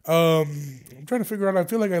better. I'm trying to figure out. I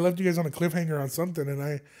feel like I left you guys on a cliffhanger on something,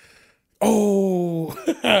 and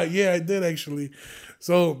yeah, I did actually.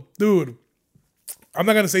 So, dude, I'm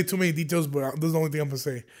not gonna say too many details, but this is the only thing I'm gonna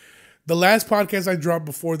say. The last podcast I dropped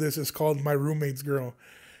before this is called My Roommate's Girl.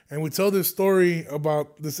 And we tell this story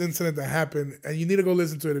about this incident that happened, and you need to go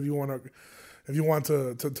listen to it if you want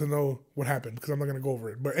to know what happened, because I'm not gonna go over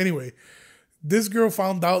it. But anyway, this girl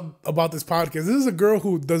found out about this podcast. This is a girl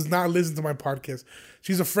who does not listen to my podcast.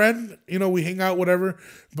 She's a friend, you know, we hang out, whatever,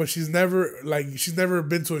 but she's never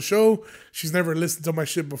been to a show. She's never listened to my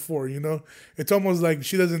shit before, you know? It's almost like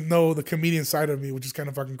she doesn't know the comedian side of me, which is kind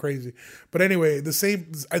of fucking crazy. But anyway,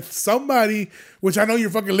 somebody, which I know you're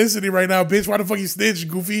fucking listening right now, bitch, why the fuck you snitch,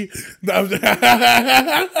 goofy? No,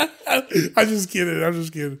 I'm just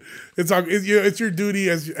kidding. It's your duty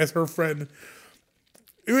as her friend.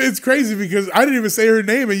 It's crazy because I didn't even say her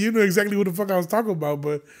name and you knew exactly who the fuck I was talking about,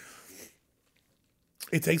 but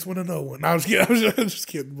it takes one to know one. No, I was just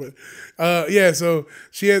kidding. But yeah, so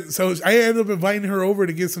I ended up inviting her over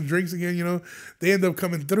to get some drinks again, you know. They end up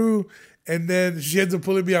coming through, and then she ends up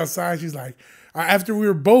pulling me outside. She's like, after we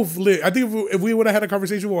were both lit, I think if we would have had a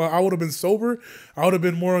conversation where I would have been sober, I would have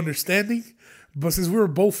been more understanding. But since we were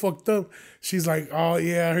both fucked up, she's like, oh,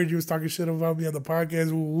 yeah, I heard you was talking shit about me on the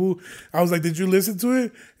podcast. Woo, woo. I was like, did you listen to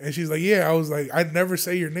it? And she's like, yeah. I was like, I'd never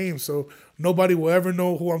say your name, so nobody will ever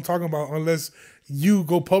know who I'm talking about unless you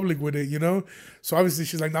go public with it, you know? So obviously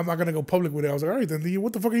she's like, no, I'm not going to go public with it. I was like, all right, then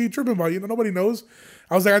what the fuck are you tripping about? You know, nobody knows.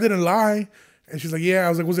 I was like, I didn't lie. And she's like, yeah. I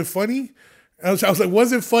was like, was it funny? And I was like,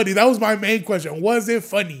 was it funny? That was my main question. Was it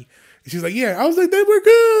funny? And she's like, yeah. I was like, then we're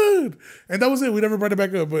good. And that was it. We never brought it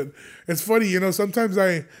back up. But it's funny, you know, sometimes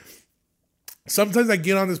I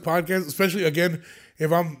get on this podcast, especially, again,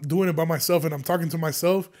 if I'm doing it by myself and I'm talking to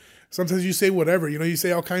myself, sometimes you say whatever, you know, you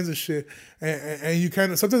say all kinds of shit. And you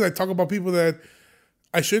kind of, sometimes I talk about people that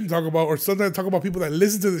I shouldn't talk about, or sometimes I talk about people that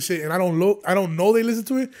listen to the shit and I don't know they listen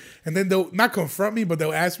to it. And then they'll not confront me, but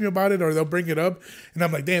they'll ask me about it or they'll bring it up. And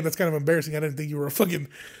I'm like, damn, that's kind of embarrassing. I didn't think you were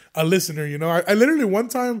a listener, you know? I literally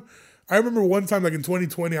I remember one time, like in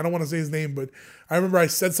 2020, I don't want to say his name, but I remember I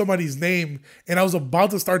said somebody's name and I was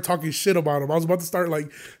about to start talking shit about him. I was about to start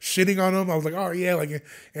like shitting on him. I was like, oh yeah, like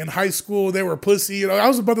in high school, they were pussy. You know, I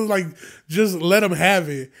was about to like just let him have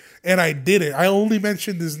it. And I didn't. I only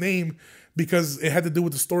mentioned his name because it had to do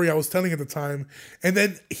with the story I was telling at the time. And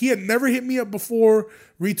then he had never hit me up before,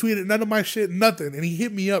 retweeted none of my shit, nothing. And he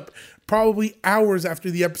hit me up probably hours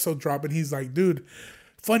after the episode dropped. And he's like, dude,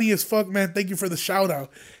 funny as fuck, man. Thank you for the shout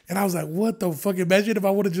out. And I was like, what the fuck? Imagine if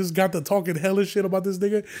I would have just got to talking hella shit about this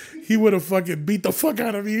nigga. He would have fucking beat the fuck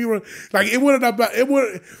out of me. It would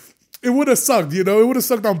have sucked, you know? It would have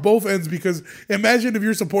sucked on both ends, because imagine if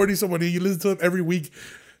you're supporting someone and you listen to them every week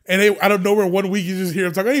And they, out of nowhere, one week you just hear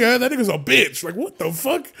him talking, "Hey, that nigga's a bitch." Like, what the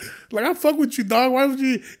fuck? Like, I fuck with you, dog. Why would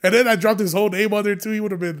you? And then I dropped his whole name on there too. He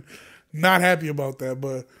would have been not happy about that.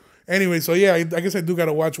 But anyway, so yeah, I guess I do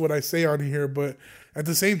gotta watch what I say on here. But at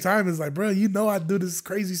the same time, it's like, bro, you know, I do this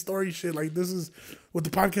crazy story shit. Like, this is what the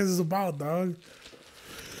podcast is about, dog.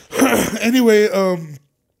 Anyway,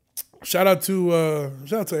 shout out to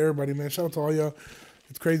everybody, man. Shout out to all y'all.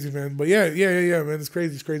 It's crazy, man. But yeah, man. It's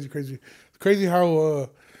crazy. It's crazy how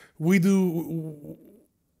we do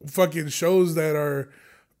fucking shows that are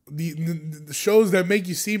the shows that make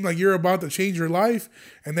you seem like you're about to change your life,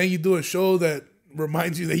 and then you do a show that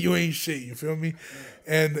reminds you that you ain't shit. You feel me?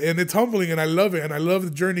 And it's humbling, and I love it, and I love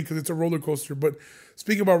the journey because it's a roller coaster. But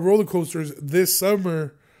speaking about roller coasters, this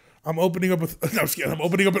summer I'm opening up I'm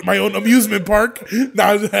opening up at my own amusement park.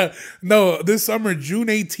 No, this summer, June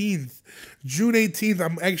 18th,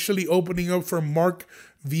 I'm actually opening up for Mark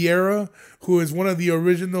Vieira, who is one of the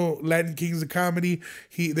original Latin Kings of Comedy.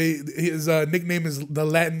 His nickname is the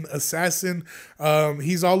Latin Assassin.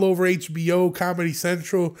 He's all over HBO, Comedy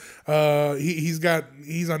Central. He's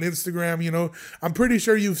on Instagram. You know, I'm pretty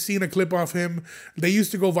sure you've seen a clip of him. They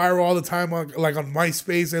used to go viral all the time, on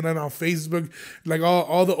MySpace and then on Facebook. Like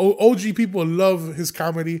all the OG people love his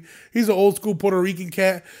comedy. He's an old school Puerto Rican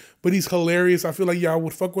cat, but he's hilarious. I feel like y'all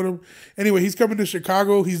would fuck with him. Anyway, he's coming to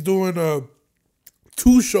Chicago. He's doing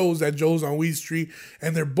 2 shows at Joe's on Weed Street,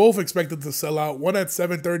 and they're both expected to sell out. One at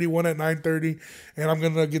 7:30, one at 9:30, and I'm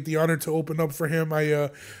gonna get the honor to open up for him.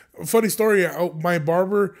 Funny story, my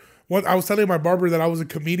barber. I was telling my barber that I was a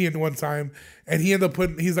comedian one time, and he ended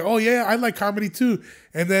up he's like, "Oh yeah, I like comedy too."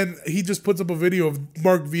 And then he just puts up a video of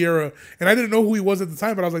Mark Vieira, and I didn't know who he was at the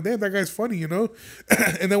time, but I was like, "Damn, that guy's funny," you know.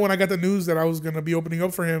 And then when I got the news that I was gonna be opening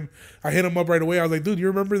up for him, I hit him up right away. I was like, "Dude, you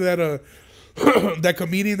remember that that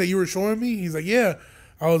comedian that you were showing me?" He's like, "Yeah."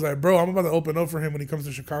 I was like, "Bro, I'm about to open up for him when he comes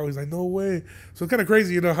to Chicago." He's like, "No way." So it's kind of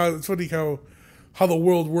crazy, you know, how it's funny how the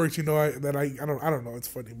world works, you know. I don't know. It's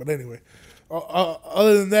funny, but anyway.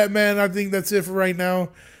 Other than that, man, I think that's it for right now.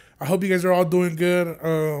 I hope you guys are all doing good.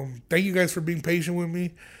 Thank you guys for being patient with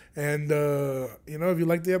me, and you know, if you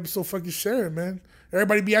like the episode, fucking share it, man.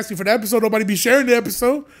 Everybody be asking for the episode, nobody be sharing the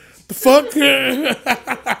episode. The fuck?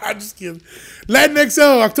 I'm just kidding. Latin XL,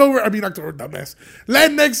 October, dumbass.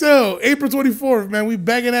 Latin XL, April 24th, man. We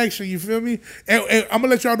back in action, you feel me? And I'm going to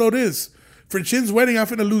let y'all know this. For Chin's wedding, I'm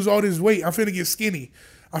finna lose all this weight. I'm finna get skinny.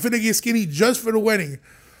 I'm finna get skinny just for the wedding.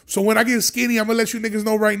 So when I get skinny, I'm going to let you niggas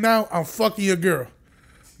know right now, I'm fucking your girl.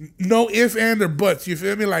 No ifs, and or buts, you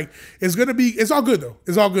feel me? Like, it's all good, though.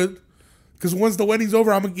 It's all good. Because once the wedding's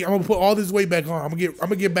over, I'm gonna put all this weight back on. I'm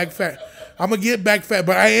gonna get back fat.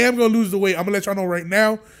 But I am gonna lose the weight. I'm gonna let y'all know right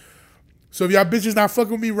now. So if y'all bitches not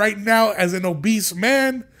fucking with me right now as an obese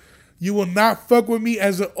man, you will not fuck with me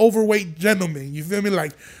as an overweight gentleman. You feel me?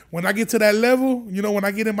 Like, when I get to that level, you know, when I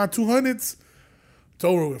get in my 200s, it's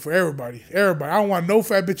over with for everybody. I don't want no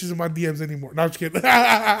fat bitches in my DMs anymore. No, I'm just kidding.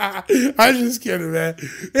 I'm just kidding, man.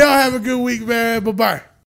 Y'all have a good week, man. Bye-bye.